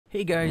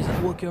Hey guys,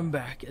 welcome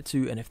back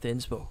to NFT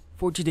Inspo.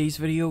 For today's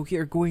video, we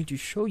are going to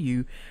show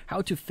you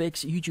how to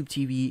fix YouTube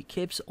TV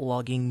keeps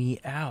logging me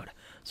out.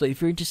 So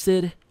if you're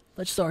interested,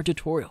 let's start the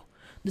tutorial.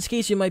 In this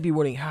case, you might be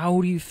wondering, how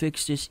do you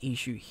fix this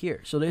issue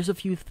here? So there's a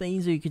few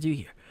things that you can do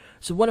here.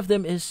 So one of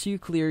them is to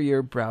clear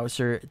your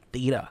browser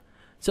data.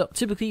 So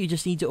typically, you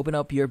just need to open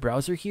up your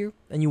browser here,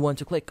 and you want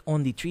to click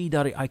on the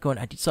three-dotted icon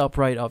at the top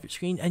right of your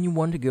screen, and you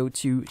want to go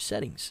to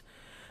Settings.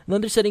 And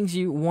under Settings,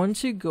 you want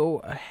to go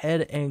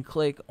ahead and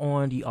click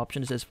on the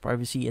option that says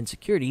Privacy and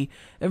Security,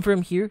 and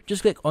from here,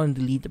 just click on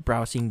Delete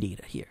Browsing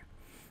Data here.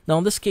 Now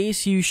in this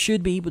case, you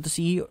should be able to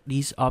see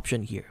these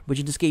options here, which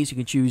in this case, you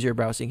can choose your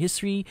browsing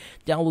history,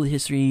 download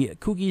history,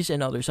 cookies,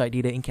 and other site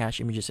data, and cache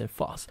images and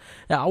files.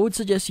 Now I would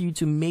suggest you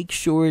to make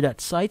sure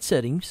that site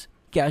settings,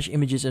 cache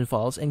images and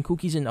files, and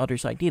cookies and other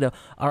site data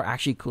are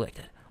actually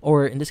collected,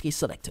 or in this case,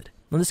 selected.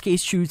 In this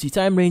case, choose the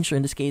time range, or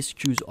in this case,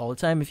 choose all the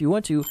time if you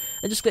want to,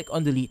 and just click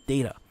on Delete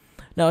Data.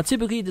 Now,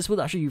 typically, this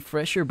will actually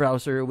refresh your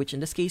browser, which in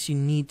this case, you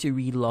need to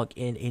re-log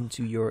in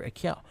into your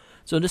account.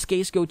 So in this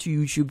case, go to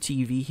YouTube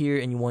TV here,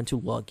 and you want to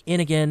log in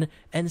again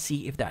and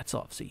see if that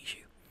solves the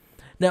issue.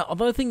 Now,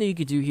 another thing that you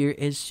could do here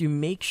is to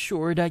make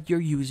sure that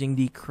you're using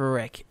the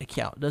correct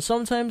account. Now,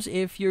 sometimes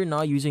if you're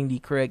not using the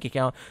correct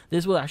account,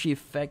 this will actually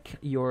affect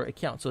your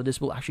account. So this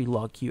will actually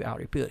log you out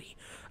repeatedly.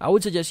 I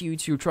would suggest you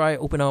to try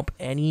open up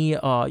any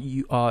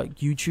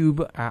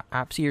YouTube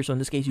apps here. So in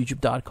this case,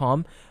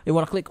 youtube.com. You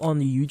want to click on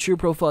the YouTube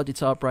profile at the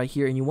top right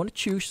here, and you want to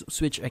choose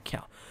Switch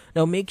Account.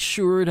 Now, make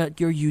sure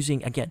that you're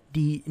using, again,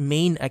 the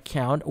main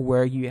account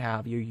where you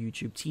have your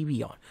YouTube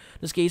TV on. In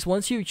this case,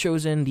 once you've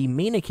chosen the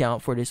main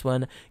account for this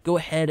one, go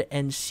ahead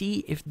and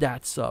see if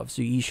that solves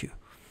the issue.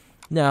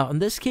 Now, in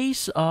this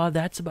case,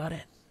 that's about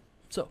it.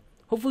 So,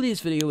 hopefully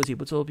this video was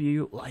able to help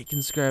you. Like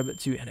and subscribe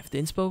to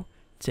NFT Inspo.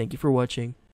 Thank you for watching.